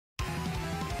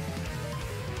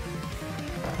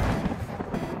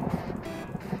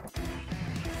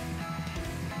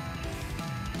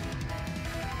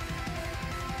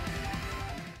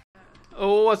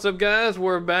Oh, what's up, guys?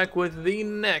 We're back with the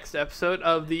next episode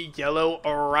of the Yellow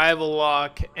Arrival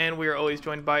Lock, and we are always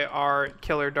joined by our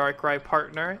Killer Darkrai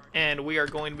partner, and we are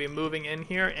going to be moving in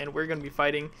here, and we're going to be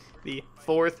fighting the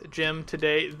 4th gym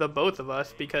today, the both of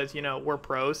us, because, you know, we're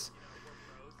pros.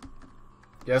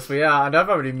 Yes, we are, and I've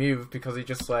already moved because he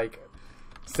just, like,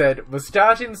 said we're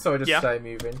starting, so I just started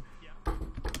moving.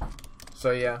 So,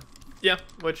 yeah. Yeah,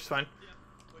 which is fine.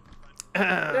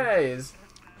 Days.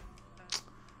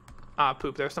 Ah,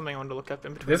 poop. There's something I wanted to look up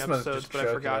in between episodes, but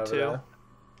I forgot to. There.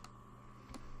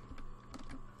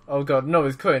 Oh god, no,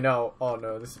 it's cutting out. Oh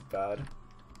no, this is bad.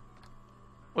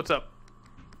 What's up?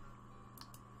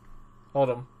 Hold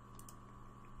on.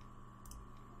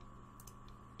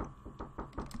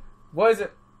 What is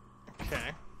it?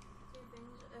 Okay.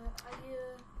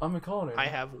 I'm recording. I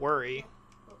have worry.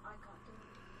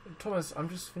 Thomas, I'm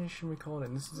just finishing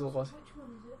recording. This is a lot. Which one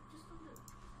is it? Just on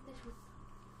this one.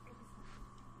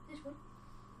 This one.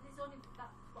 It's on that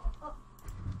spot.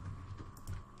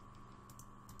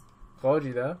 Hold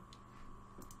you there.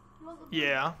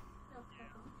 Yeah.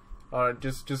 Alright,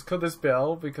 just cut this bit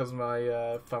out because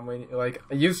my family, like,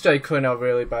 I used to cutting out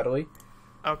really badly.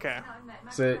 Okay.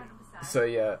 So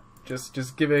yeah,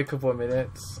 just give it a couple of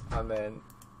minutes and then.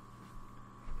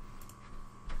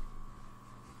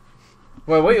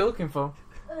 Wait, what are you looking for?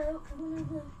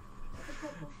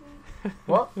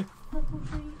 What?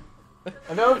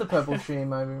 I don't have the purple tree in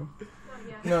my room.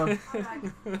 No.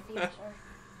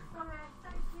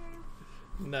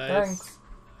 Nice. Thanks.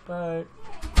 Bye.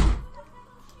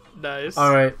 Nice.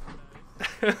 Alright.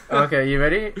 Okay, you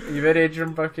ready? You ready to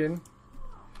jump back in?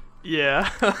 Yeah.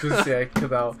 Just yeah,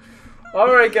 cut out.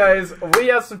 Alright guys, we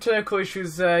had some technical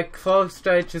issues there. Cloud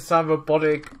stage is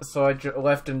robotic, so I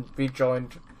left and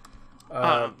rejoined.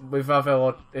 We've had a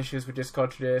lot of issues with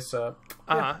Discord today, so...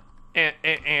 Yeah.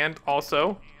 And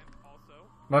also...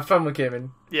 My family came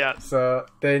in. Yeah. So,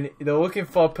 they're looking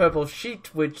for a purple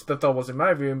sheet, which they thought was in my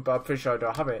room, but I'm pretty sure I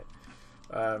don't have it.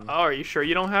 Oh, are you sure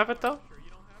you don't have it, though?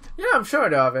 Yeah, I'm sure I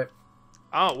don't have it.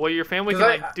 Oh, well, your family can,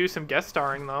 like, do some guest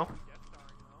starring, though.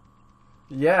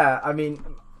 Yeah, I mean...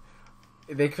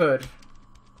 They could.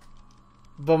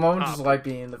 But Mom just like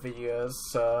being in the videos,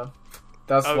 so...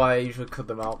 That's why I usually cut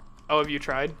them out. Oh, have you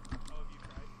tried?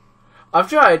 I've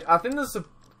tried. I think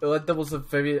there was a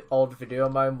very old video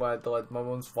of mine where my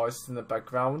mom's voice is in the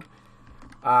background,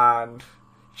 and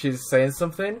she's saying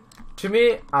something to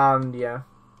me, and yeah,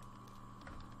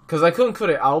 because I couldn't cut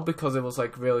it out because it was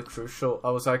like really crucial. I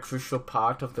was like crucial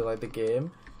part of the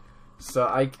game, so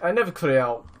I never cut it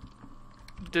out.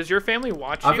 Does your family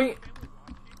watch I you? think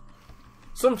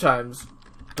sometimes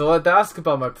they ask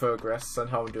about my progress and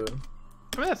how I'm doing.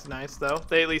 I mean, that's nice, though.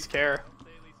 They at least care.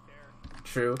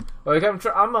 True. Like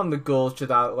I'm on the goal to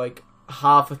that like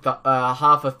half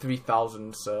of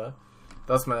 3,000, so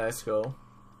that's my next goal.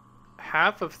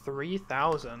 Half of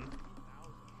 3,000.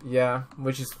 Yeah,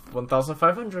 which is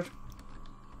 1,500.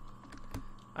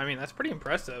 I mean, that's pretty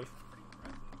impressive.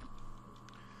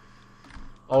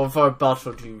 Oh, if I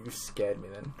battled you, you scared me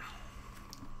then.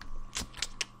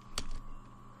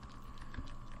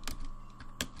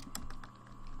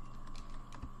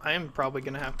 I am probably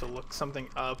gonna have to look something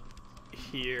up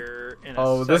here in a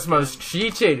second. This one's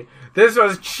cheated. This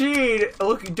one's cheated.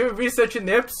 Look, doing research in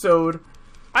the episode.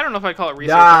 I don't know if I call it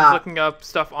research. I'm looking up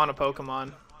stuff on a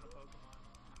Pokemon.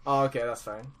 Oh, okay, that's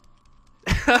fine.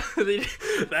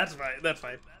 That's fine. That's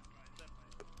fine.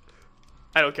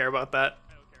 I don't care about that.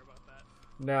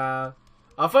 Nah,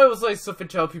 I thought it was like something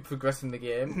to help you progress in the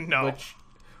game. No. Which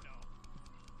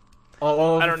I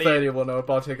don't need. Will know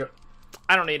about it.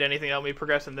 I don't need anything to help me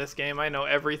progress in this game. I know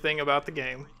everything about the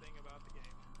game.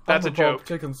 That's a joke.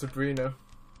 Taking Sabrina.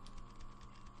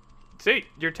 See,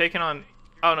 you're taking on...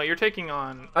 Oh, no, you're taking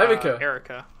on...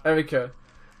 Erica. Erica.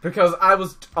 Because I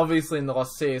was obviously in the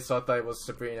Lost City, so I thought it was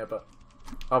Sabrina, but...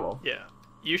 Oh well. Yeah.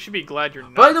 You should be glad you're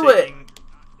not By the way...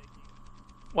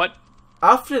 What?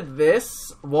 After this,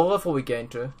 what level are we getting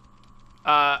to?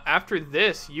 After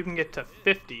this, you can get to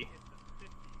 50.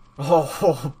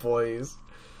 Oh, boys.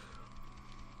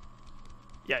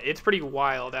 Yeah, it's pretty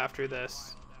wild after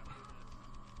this.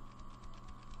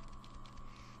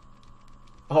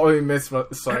 Oh, we missed my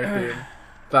Sonic Boom.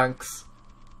 Thanks.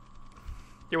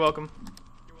 You're welcome.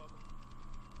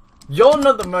 You're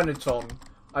not the Moniton.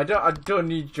 I don't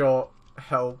need your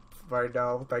help right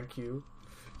now. Thank you.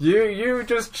 You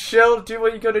just chill, do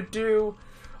what you gotta do.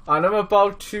 And I'm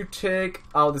about to take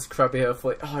out this crappy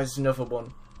hopefully. Oh, it's another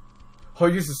one. Oh,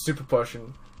 use a super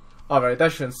potion. Alright,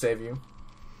 that shouldn't save you.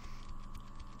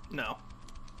 No.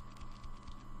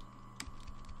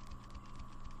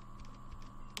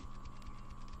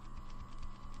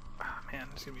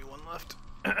 There's gonna be one left.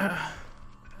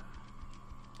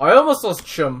 I almost lost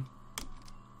Chum.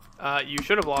 You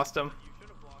should have lost him,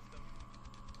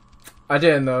 I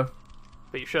didn't though.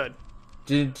 but you should.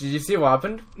 Did you see what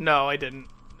happened? No, I didn't.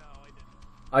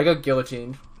 I got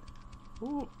guillotined.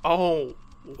 Ooh. Oh,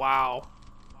 wow.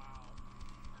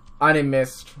 And it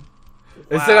missed.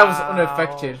 It said I was Wow.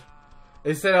 unaffected.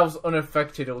 It said I was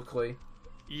unaffected, luckily.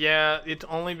 Yeah, it's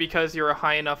only because you're a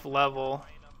high enough level.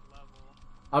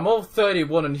 I'm level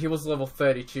 31 and he was level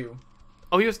 32.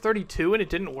 Oh, he was 32 and it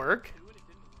didn't work?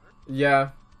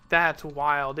 Yeah. That's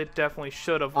wild. It definitely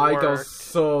should have I worked. got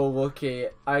so lucky.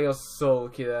 I got so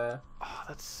lucky there. Oh,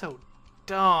 that's so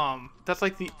dumb. That's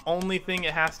like the only thing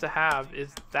it has to have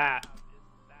is that.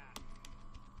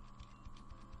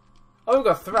 Oh, we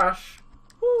got Thrash.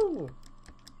 Woo!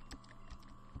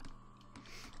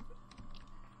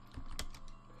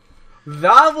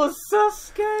 That was so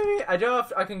scary. I don't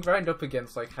have I can grind up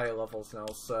against like higher levels now,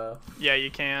 so Yeah, you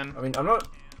can. I mean I'm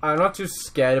not too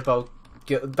scared about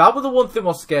that was the one thing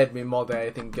that scared me more than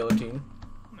anything, guillotine.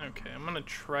 Okay, I'm gonna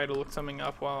try to look something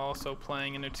up while also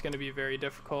playing, and it's gonna be very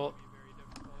difficult.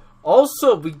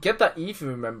 Also, we get that Eve,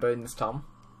 remember, in this town.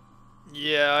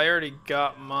 Yeah, I already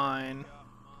got mine.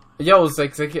 Yeah, it was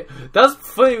that's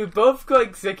funny, we both got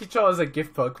Executor as a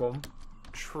gift Pokemon.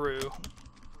 True.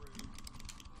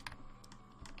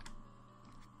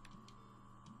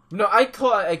 No, I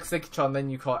call it Executor and then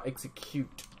you call it Execute.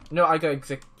 No, I got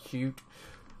Execute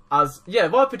as... Yeah,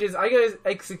 what happened is I got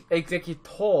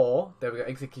Executor... There we go,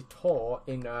 Executor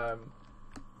in,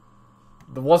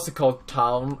 the what's it called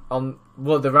town on,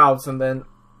 well, the routes, and then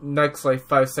next, like,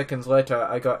 5 seconds later,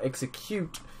 I got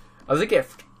Execute as a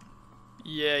gift.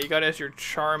 Yeah, you got it as your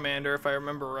Charmander, if I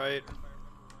remember right.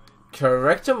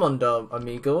 Correct, Amundo,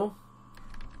 amigo.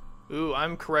 Ooh,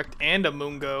 I'm correct, and a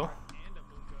Mungo.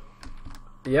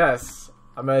 Yes,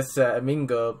 I meant to say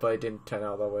Amingo, but it didn't turn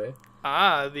out that way.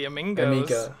 Ah, the Amingos.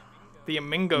 Amiga. The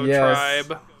Amingo Yes.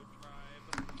 tribe.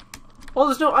 Oh,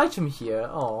 there's no item here.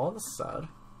 Oh, that's sad.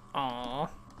 Aw.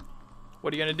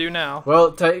 What are you gonna do now?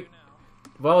 Well,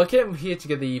 I came here to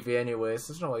get the EV anyway,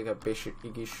 so it's not like a big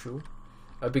issue.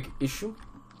 A big issue.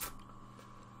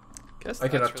 Guess I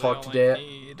that's cannot really talk all today. I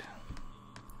need.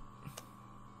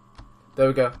 There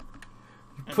we go.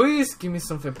 Please give me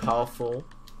something powerful.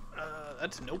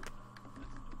 That's nope.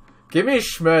 Give me a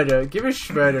Schmurder. Give me a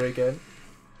Schmurder again.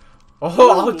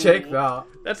 Oh, I'll Ooh. take that.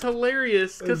 That's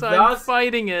hilarious, because I'm That's-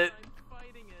 fighting it.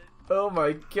 Oh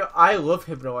my god, I love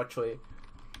Hypno actually.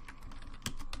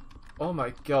 Oh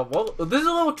my god, well, this is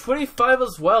a level 25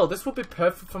 as well. This will be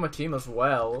perfect for my team as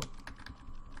well.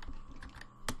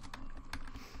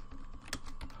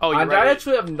 Oh, you're And right. I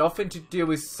actually have nothing to do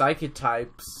with Psychic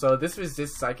types, so this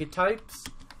resists Psychic types.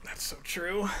 That's so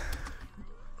true.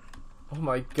 Oh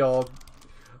my god.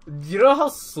 You know how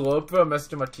slow bro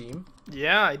messed up my team?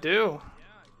 Yeah, I do.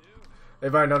 They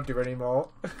might not do anymore.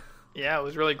 Yeah, it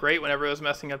was really great whenever it was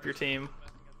messing up your team.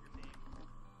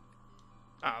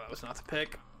 Oh, that was not the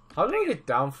pick. How do I get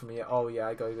down from here? Oh yeah,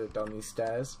 I gotta go down these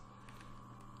stairs.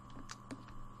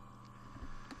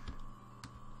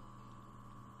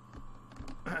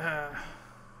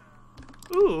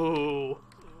 Ooh.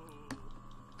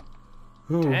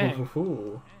 Dang.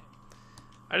 Ooh.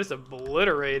 I just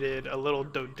obliterated a little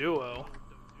Doduo.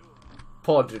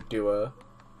 Poor doer.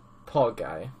 Poor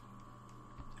guy.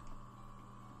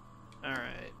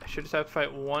 Alright, I should just have to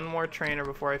fight one more trainer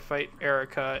before I fight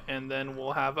Erica, and then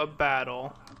we'll have a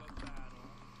battle.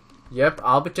 Yep,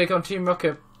 I'll be taking on Team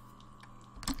Rocket.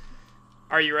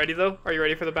 Are you ready, though? Are you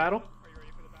ready for the battle?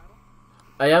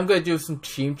 I am gonna do some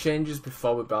team changes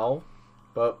before we battle.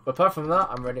 But apart from that,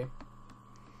 I'm ready.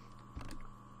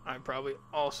 I probably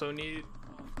also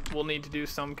will need to do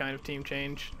some kind of team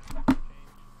change.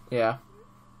 Yeah.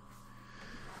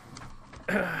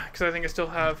 Because I think I still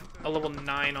have a level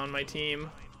 9 on my team.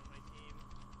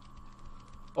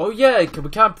 Oh yeah, we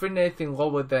can't bring anything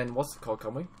lower than, what's it called,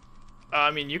 can we?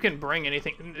 I mean, you can bring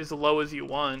anything as low as you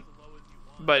want,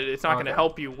 but it's not going to Okay.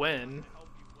 help you win.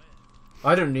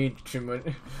 I don't need too much.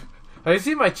 Have you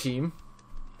seen my team?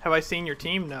 Have I seen your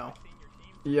team? No.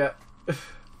 Yeah.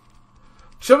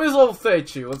 Show me his level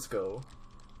 32, let's go.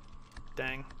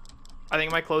 Dang. I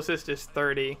think my closest is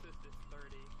 30.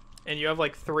 And you have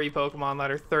like 3 Pokemon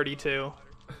that are 32. You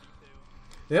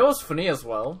know what's funny as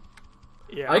well?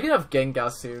 Yeah. I can have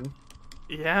Gengar soon.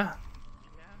 Yeah.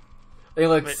 In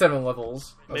like May- 7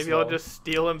 levels. as Maybe well. I'll just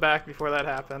steal him back before that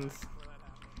happens.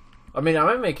 I mean, I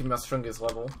might make him my strongest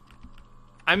level.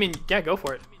 I mean, yeah, go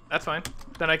for it. That's fine.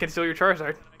 Then I can steal your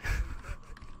Charizard.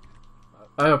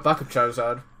 I have a backup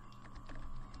Charizard.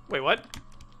 Wait, what?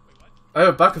 I have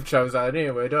a backup Charizard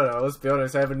anyway, don't I? Let's be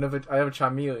honest, I have a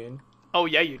Charmeleon. Oh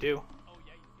yeah, you do.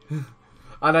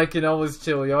 And I can always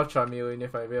chill your Charmeleon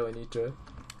if I really need to.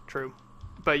 True.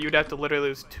 But you'd have to literally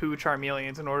lose 2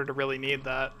 Charmeleons in order to really need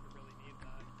that.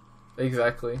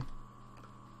 Exactly.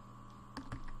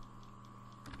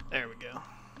 There we go.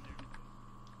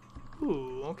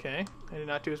 Ooh, okay. I did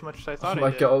not do as much as I thought Oh I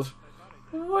my did. god.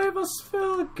 Why must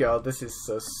feel god, this is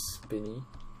so spinny.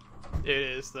 It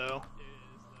is, though.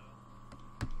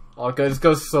 Oh god, this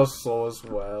goes so slow as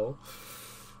well.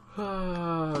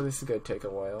 This is gonna take a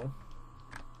while.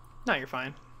 No, you're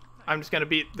fine. I'm just gonna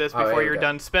beat this Oh, before there you you're go.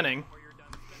 done spinning.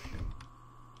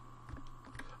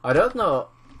 I don't know.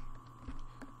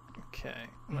 Okay,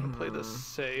 I'm gonna play this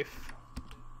safe.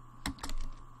 There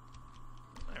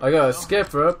I we got go. a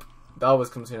skip rope. That always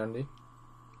comes in handy.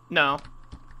 No.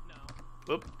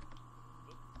 Whoop.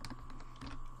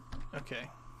 Okay.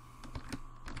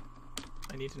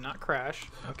 I need to not crash.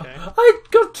 Okay. I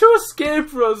got 2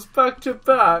 escape runs back to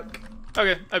back.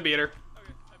 Okay, I beat her.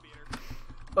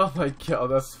 Oh my god,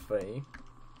 that's funny.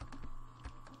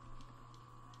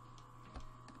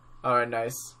 Alright,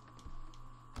 nice.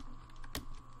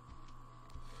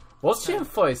 What's Team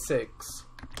 46?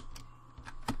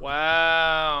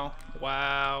 Wow.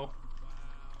 Wow.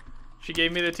 She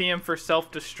gave me the TM for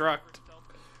self-destruct.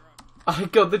 I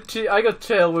got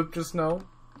tail whip just now.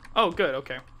 Oh, good.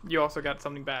 Okay. You also got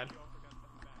something bad.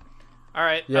 All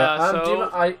right. Yeah,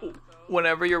 So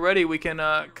whenever you're ready, we can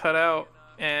cut out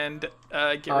and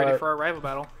get ready for our rival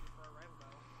battle.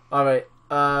 Alright,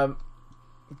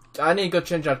 I need to go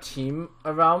change our team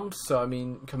around, so I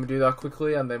mean, can we do that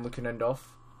quickly and then we can end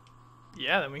off?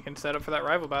 Yeah, then we can set up for that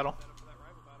rival battle.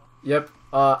 Yep,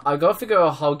 I gotta figure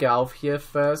out how to get out of here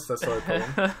first, that's the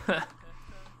problem.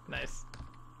 Nice.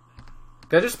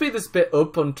 Can I just speed this bit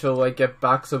up until I get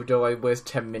back so we don't like waste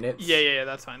 10 minutes? Yeah,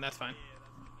 that's fine. That's fine.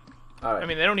 Alright. I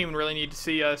mean, they don't even really need to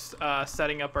see us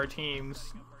setting up our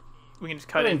teams. We can just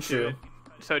cut into it.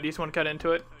 So, do you just want to cut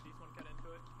into it?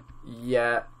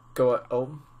 Yeah, go on.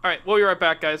 Oh. Alright, we'll be right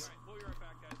back, guys.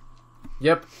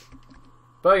 Yep.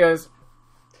 Bye, guys.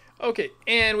 Okay,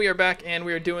 and we are back, and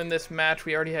we are doing this match.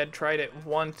 We already had tried it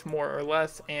once, more or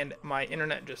less, and my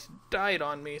internet just died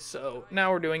on me, so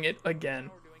now we're doing it again.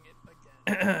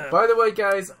 By the way,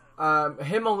 guys,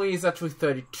 Himali is actually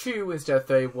 32 instead of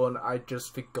 31. I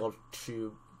just forgot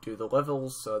to do the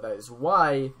levels, so that is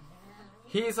why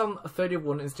he's on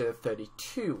 31 instead of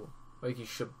 32, like he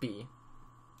should be.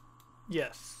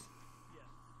 Yes.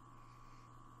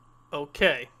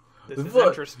 Okay. This is Look,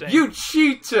 interesting. you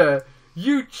cheater!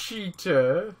 You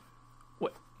cheater!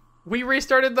 What? We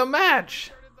restarted the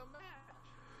match!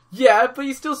 Yeah, but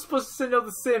you're still supposed to send out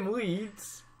the same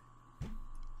leads.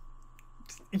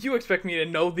 You expect me to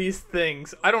know these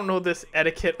things. I don't know this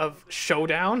etiquette of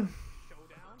showdown.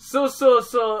 So,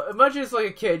 imagine it's like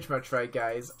a cage match, right,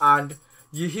 guys? And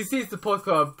he sees the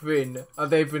Pokemon win,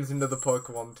 and they brings another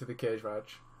Pokemon to the cage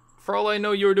match. For all I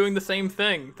know, you were doing the same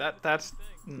thing. That's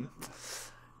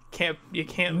you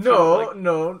can't. No.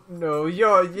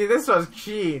 This was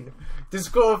cheating.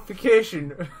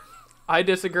 Disqualification. I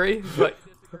disagree, but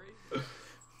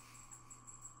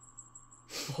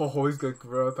Oh, he's got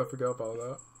growth. I forgot about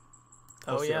that.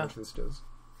 oh Let's see how yeah. much this does.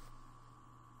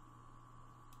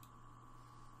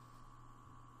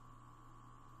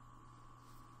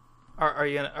 Are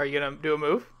you gonna do a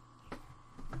move?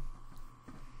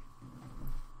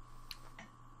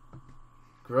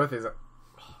 Growth is.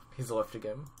 He's left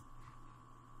again.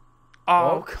 Oh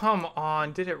Well. come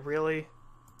on! Did it really?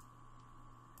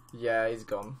 Yeah, he's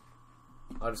gone.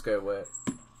 I'll just go wait.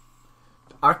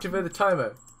 Activate the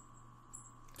timer.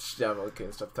 Yeah, I'm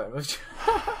okay, stop timer.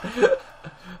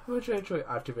 I'm trying to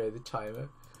activate the timer.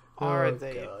 Are Oh,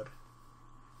 they? God.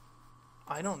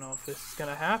 I don't know if this is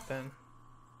gonna happen.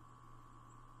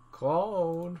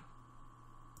 Cloud.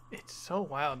 It's so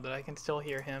wild that I can still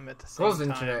hear him at the same Close time.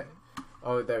 the internet.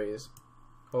 Oh, there he is.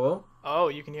 Hello? Oh,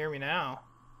 you can hear me now.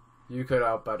 You cut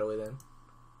out by the way then.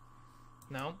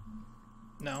 No.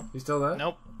 No. You still there?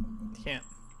 Nope. Can't.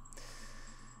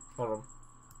 Hold on.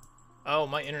 Oh,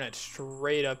 my internet's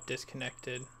straight up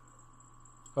disconnected.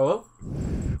 Hello?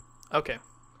 Okay.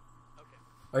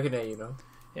 I can hear you now.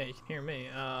 Yeah, you can hear me.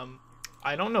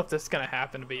 I don't know if this is gonna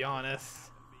happen, to be honest.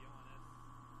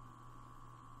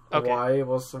 Okay.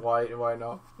 Why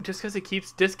not? Just because it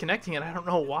keeps disconnecting and I don't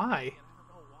know why.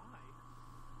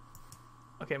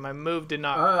 Okay, my move did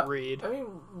not read. I mean,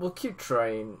 we'll keep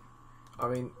trying. I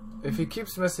mean, if he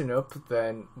keeps messing up,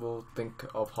 then we'll think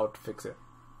of how to fix it.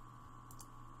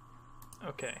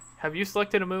 Okay. Have you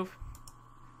selected a move?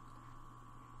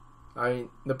 I mean,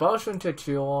 the battle shouldn't take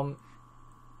too long.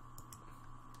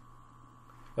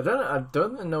 I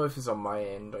don't know if it's on my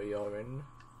end or your end.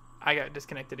 I got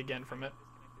disconnected again from it.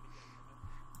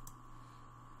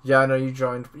 Yeah, I know you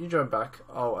joined back.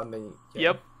 Oh, and then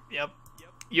yeah. Yep.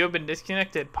 You have been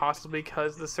disconnected, possibly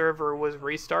because the server was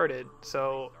restarted.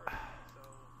 So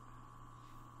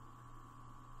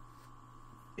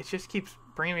it just keeps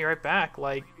bringing me right back.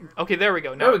 Like, okay, there we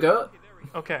go. Now, There we go.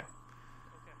 Okay.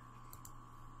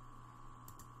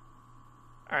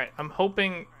 All right. I'm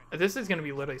hoping this is gonna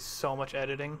be literally so much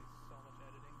editing.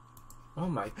 Oh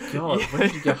my god, where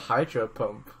did you get Hydro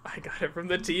Pump? I got it from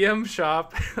the TM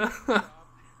shop.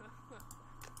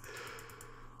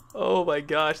 Oh my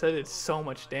gosh, that did so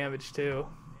much damage too.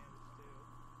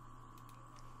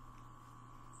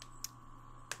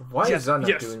 Why Yes, is that not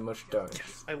yes, doing much damage?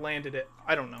 Yes, I landed it.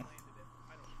 I don't know.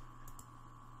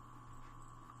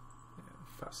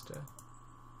 Faster.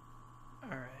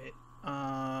 Alright.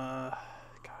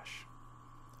 Gosh.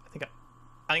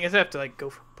 I guess I have to like go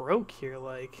for broke here,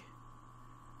 like.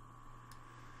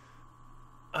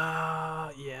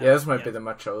 Yeah. Yeah, this might be the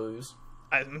match I lose.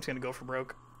 I'm just gonna go for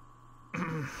broke.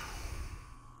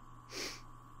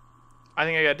 I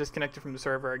think I got disconnected from the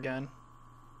server again.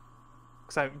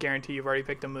 Because I guarantee you've already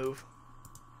picked a move.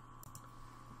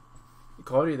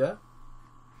 Call you there?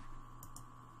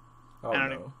 Oh I don't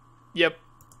no. know. Yep.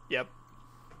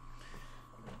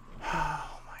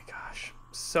 Oh my gosh.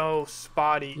 So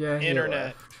spotty. Yeah, he internet.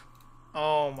 left.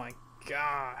 Oh my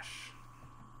gosh.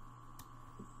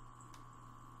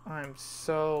 I'm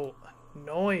so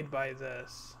annoyed by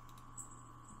this.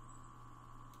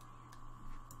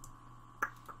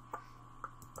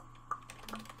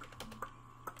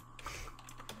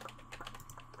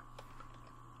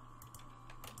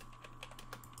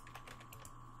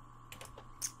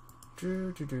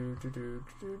 Nope,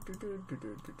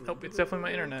 it's definitely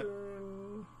my internet.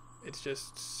 It's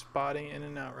just spotting in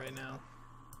and out right now.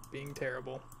 Being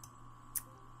terrible.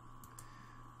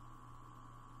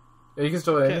 Yeah, you can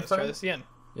still hear Okay, me let's try fine? this again.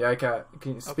 Yeah, I can.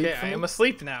 Can you speak Okay, for I me? am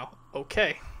asleep now.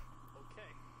 Okay.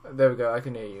 There we go, I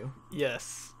can hear you.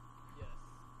 Yes.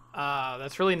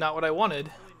 That's really not what I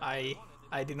wanted. I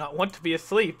do not want to be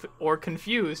asleep or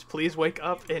confused. Please wake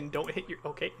up and don't hit your...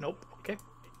 Okay, nope. Okay.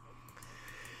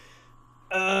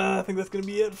 I think that's going to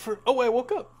be it for... Oh, I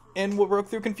woke up and broke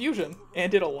through confusion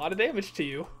and did a lot of damage to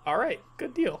you. Alright,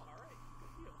 good deal.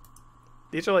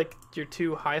 These are like your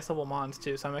two highest level mons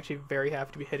too, so I'm actually very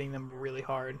happy to be hitting them really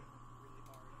hard.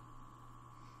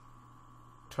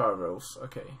 Tyrells,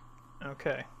 okay.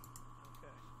 Okay.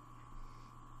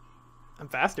 I'm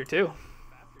faster too.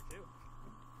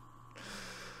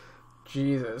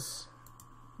 Jesus.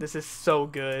 This is so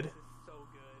good.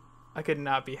 I could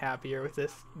not be happier with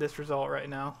this result right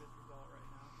now.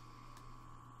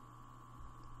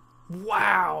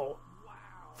 Wow!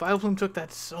 Vileplume took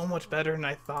that so much better than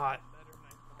I thought.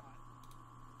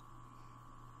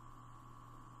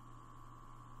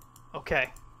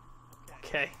 Okay.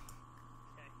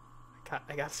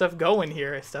 I got stuff going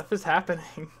here. Stuff is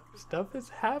happening. Stuff is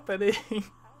happening.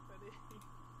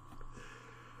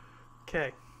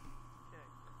 Okay.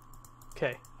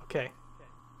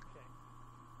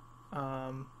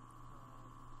 Ooh,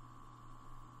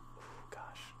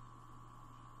 gosh.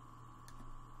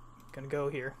 Gonna go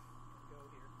here.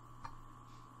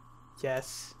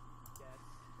 Yes.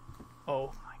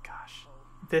 Oh my gosh.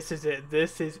 This is it.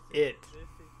 This is it.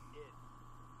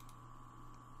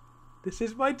 This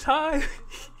is my time.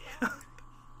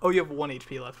 Oh, you have 1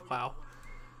 HP left. Wow.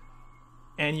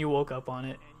 And you woke up on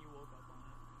it.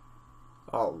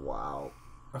 Oh wow.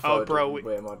 I Oh, thought bro, it did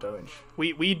way more damage.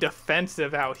 We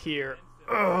defensive out here.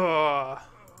 Ugh.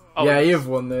 Oh, Yeah, you've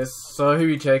won this. So who are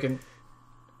you taking?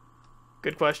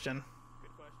 Good question.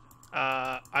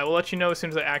 I will let you know as soon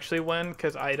as I actually win,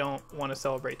 because I don't want to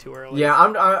celebrate too early.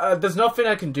 Yeah, there's nothing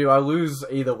I can do. I lose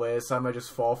either way, so I might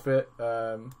just forfeit.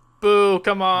 Boo!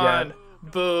 Come on! Yeah.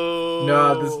 Boo!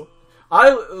 No,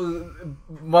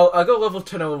 I got level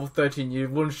 10 and level 13. You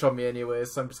one shot me anyway,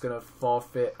 so I'm just gonna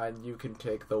forfeit, and you can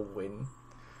take the win.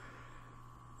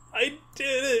 I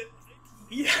did it!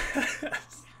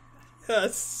 Yes!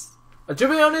 Yes! To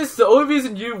be honest, the only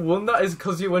reason you won that is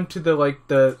because you went to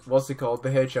the what's it called,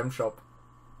 the HM shop.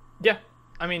 Yeah,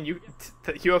 I mean you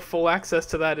have full access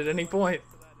to that at any point.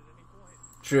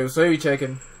 True. So who are you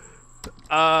taking?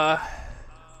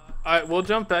 We'll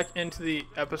jump back into the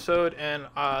episode and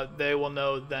they will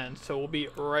know then. So we'll be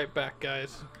right back,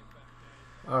 guys.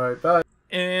 Alright, bye.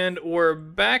 And we're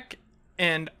back,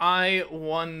 and I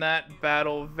won that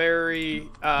battle very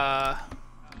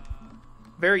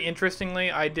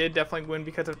interestingly. I did definitely win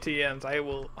because of TMs. I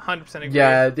will 100% agree.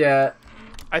 Yeah.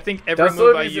 I think every That's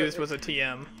move what I it is. used was a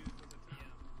TM.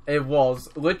 It was.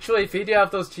 Literally, if he didn't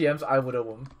have those TMs, I would have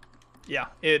won. Yeah,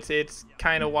 it's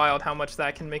kind of wild how much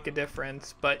that can make a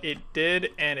difference, but it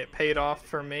did, and it paid off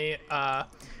for me.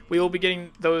 We will be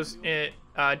getting those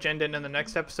agendas in the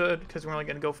next episode, because we're only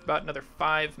going to go for about another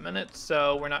 5 minutes,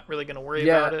 so we're not really going to worry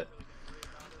about it.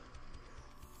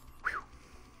 Whew.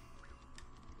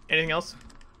 Anything else?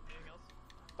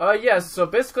 Yeah, so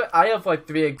basically I have like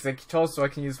 3 executors, so I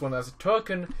can use one as a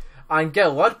token and get a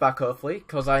lad back hopefully,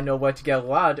 because I know where to get a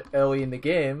lad early in the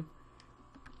game.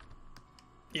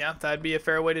 Yeah, that'd be a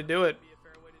fair way to do it.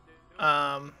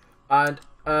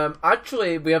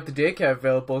 Actually we have the daycare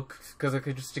available, because I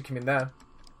could just stick him in there.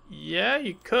 Yeah,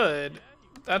 you could.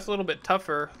 That's a little bit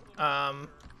tougher.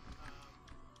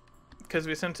 Because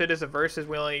since it is a versus,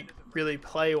 we only really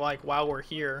play like while we're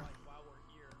here.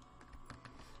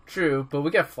 True, but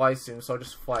we get fly soon, so I'll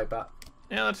just fly back.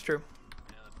 Yeah, that's true.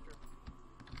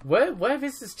 Where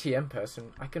is this TM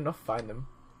person? I cannot find them.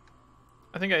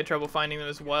 I think I had trouble finding them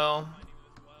as well.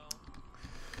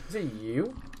 Is it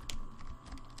you?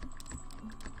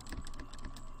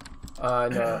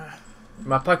 No.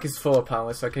 My pack is full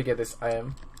apparently, so I could get this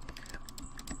item.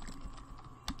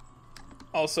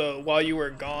 Also, while you were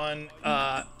gone,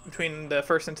 between the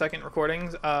first and second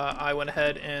recordings, I went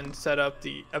ahead and set up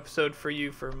the episode for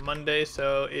you for Monday,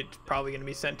 so it's probably going to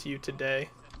be sent to you today.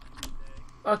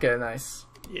 Okay, nice.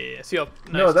 Yeah, so you'll have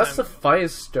nice no, that's time. the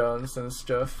firestones and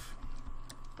stuff.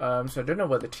 So I don't know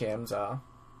where the TMs are.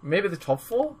 Maybe the top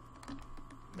 4?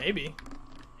 Maybe.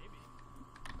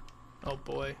 Oh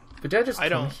boy. But did I just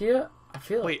come here? I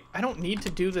feel Wait, I don't need to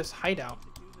do this hideout.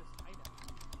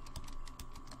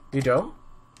 You don't?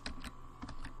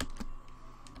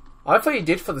 I thought you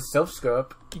did for the stealth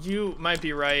scope. You might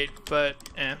be right, but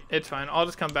it's fine. I'll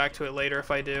just come back to it later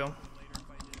if I do.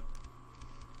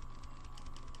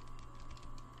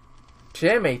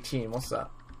 TM18, what's that?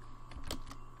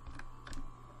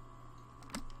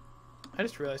 I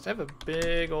just realized I have a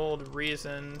big old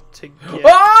reason to get...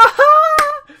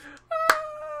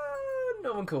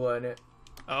 No one can learn it.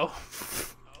 Oh.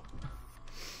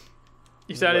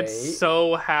 You sounded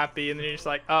so happy, and then you're just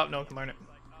like, oh, no one can learn it.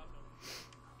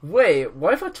 Wait,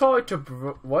 what if I tried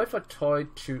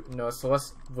to... No,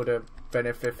 Celeste wouldn't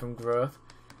benefit from growth.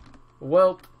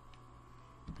 Well...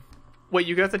 Wait,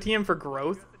 you got the TM for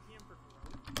growth?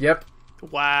 Yep.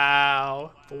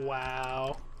 Wow.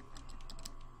 Wow.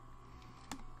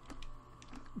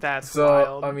 That's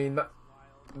wild. I mean,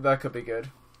 that could be good.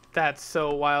 That's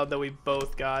so wild that we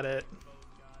both got it.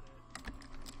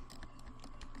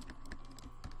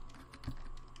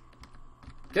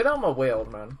 Get out of my way,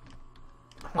 old man.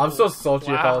 I'm so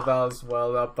salty about that as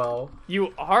well, that ball.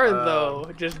 You are,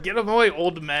 though. Just get away,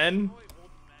 old men.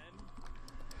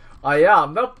 I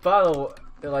am. That battle,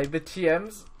 like, the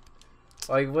TMs,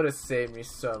 like, would have saved me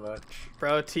so much.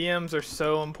 Bro, TMs are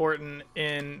so important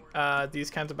in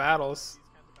these kinds of battles.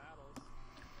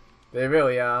 They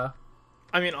really are.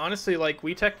 I mean, honestly, like,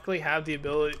 we technically have the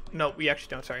ability... No, we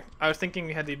actually don't, sorry. I was thinking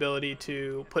we had the ability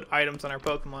to put items on our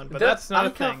Pokemon, but that's not a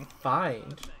thing. I can't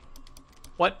find.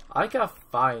 What? I can't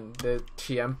find the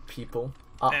TM people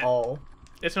at all.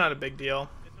 It's not a big deal.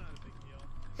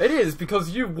 It is,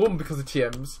 because you won because of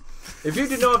TMs. If you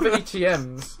did not have any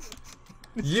TMs,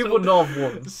 you would not have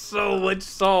won. So much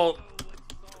salt.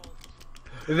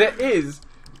 There is,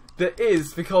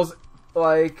 because...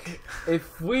 Like,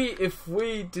 if we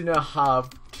didn't have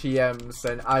TMs,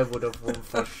 then I would have won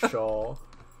for sure.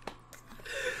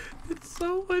 It's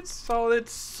so much salt.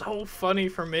 It's so funny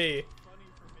for me.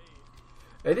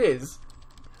 It is.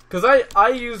 Because I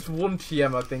used 1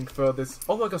 TM, I think, for this.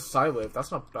 Oh my god, Psywave.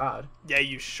 That's not bad. Yeah,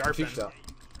 you sharpen. Teach that.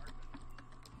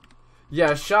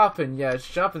 Yeah, Sharpen. Yeah,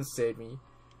 Sharpen saved me.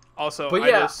 Also, but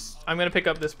yeah, I'm going to pick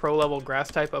up this pro level grass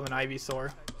type of an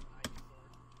Ivysaur.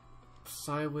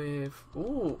 Psywave.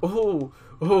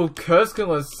 Ooh, Curse can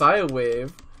learn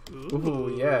Psywave.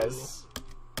 Ooh, yes.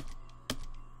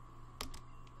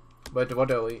 But what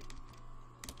delete?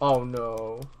 Oh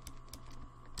no.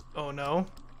 Oh no?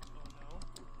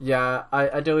 Yeah,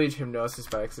 I deleted Hypnosis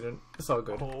by accident. It's all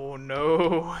good. Oh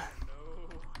no.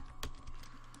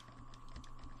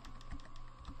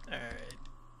 Alright.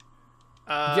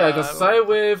 Yeah, I got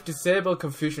Psywave, Disable,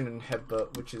 Confusion, and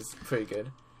Headbutt, which is pretty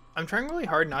good. I'm trying really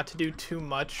hard not to do too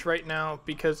much right now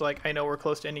because, like, I know we're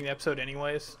close to ending the episode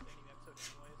anyways.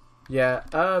 Yeah,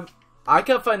 I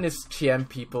can't find this TM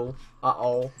people at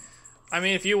all. I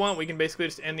mean, if you want, we can basically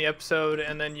just end the episode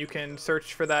and then you can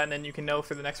search for that and then you can know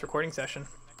for the next recording session.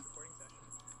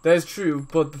 That is true,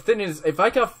 but the thing is, if I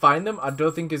can't find them, I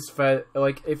don't think it's fair.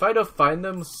 Like, if I don't find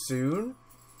them soon,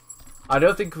 I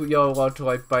don't think you're allowed to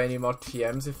like buy any more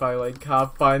TMs if I like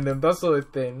can't find them. That's the only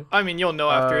thing. I mean, you'll know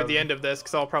after the end of this,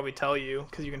 because I'll probably tell you,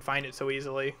 because you can find it so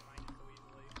easily.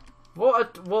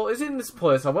 Well, is it in this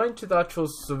place? I went to the actual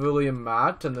civilian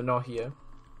mat and they're not here.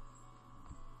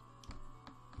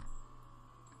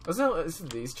 Is it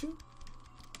these two?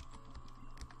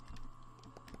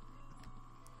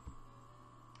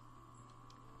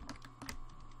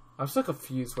 I'm so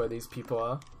confused where these people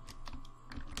are.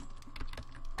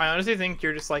 I honestly think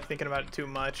you're just like thinking about it too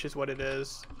much, is what it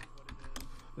is.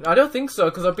 I don't think so,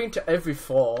 because I've been to every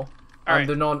floor. Alright. And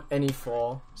they're not on any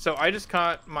floor. So I just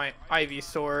caught my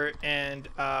Ivysaur, and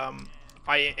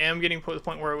I am getting to the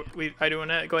point where I do want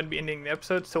to go ahead and be ending the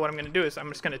episode. So what I'm going to do is I'm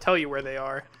just going to tell you where they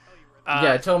are.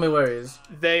 Yeah, tell me where it is.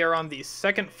 They are on the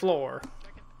 2nd floor.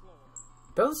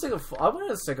 They're on the 2nd floor. I went on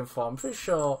the 2nd floor. I'm pretty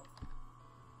sure.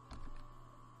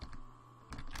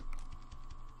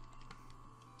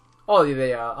 Oh, yeah,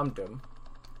 they are. I'm dumb.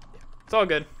 It's all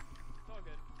good.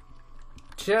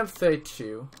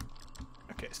 TM32.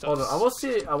 Okay, stop. Hold on. I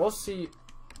will see.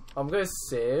 I'm gonna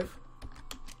save.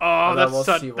 Oh,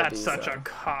 that's such a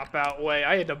cop-out way.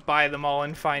 I had to buy them all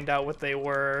and find out what they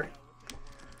were.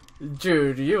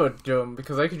 Dude, you are dumb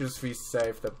because I could just resave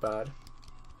if they're bad.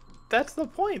 That's the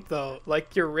point, though.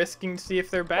 Like, you're risking to see if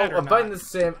they're bad or I'm not. buying the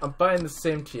same. I'm buying the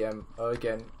same TM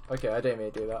again. Okay, I didn't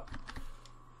mean to do that.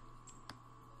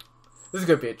 This is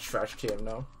gonna be a trash TM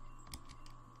now.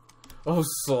 Oh,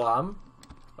 Slam.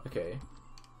 Okay.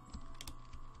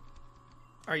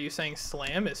 Are you saying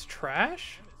Slam is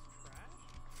trash?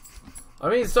 I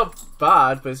mean, it's not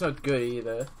bad, but it's not good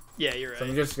either. Yeah, you're right. So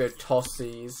I'm just gonna toss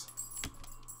these.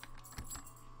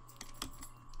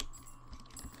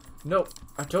 Nope,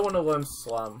 I don't want to learn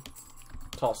Slam.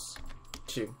 Toss.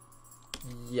 2.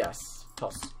 Yes,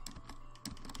 toss.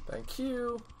 Thank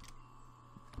you.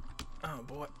 Oh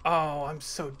boy. Oh, I'm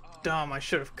so dumb. I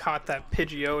should have caught that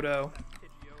Pidgeotto.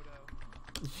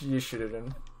 You should have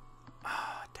done.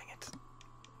 Ah, dang it.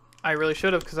 I really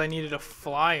should have, because I needed a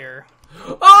flyer.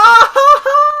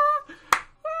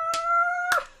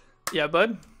 Yeah,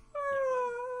 bud?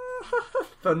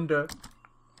 Thunder.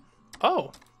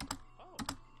 Oh.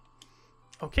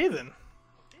 Okay, then.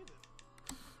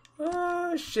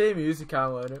 Shame you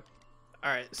can't learn it.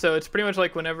 Alright, so it's pretty much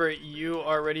like whenever you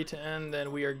are ready to end,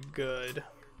 then we are good.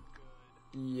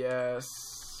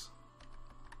 Yes.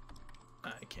 I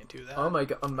can't do that. Oh my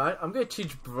god, I'm gonna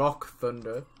teach Brock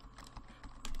Thunder.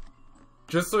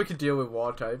 Just so we can deal with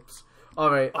war types.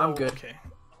 Alright, I'm good. Okay.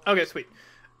 Okay, sweet.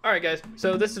 Alright guys,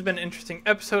 so this has been an interesting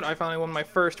episode. I finally won my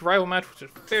first rival match, which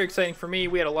is very exciting for me.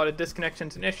 We had a lot of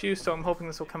disconnections and issues, so I'm hoping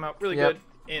this will come out really good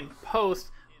in post.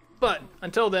 But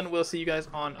until then, we'll see you guys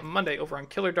on Monday over on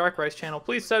Killer Darkrai's channel.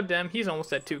 Please sub to him. He's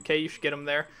almost at 2K. You should get him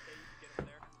there.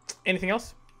 Anything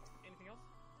else?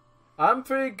 I'm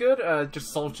pretty good. Just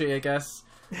salty, I guess.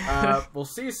 We'll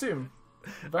see you soon.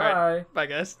 Bye. Right. Bye,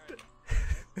 guys.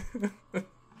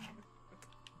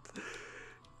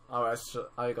 Alright,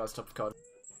 I gotta stop recording.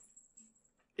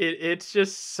 It's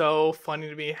just so funny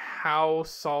to me how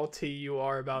salty you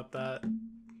are about that.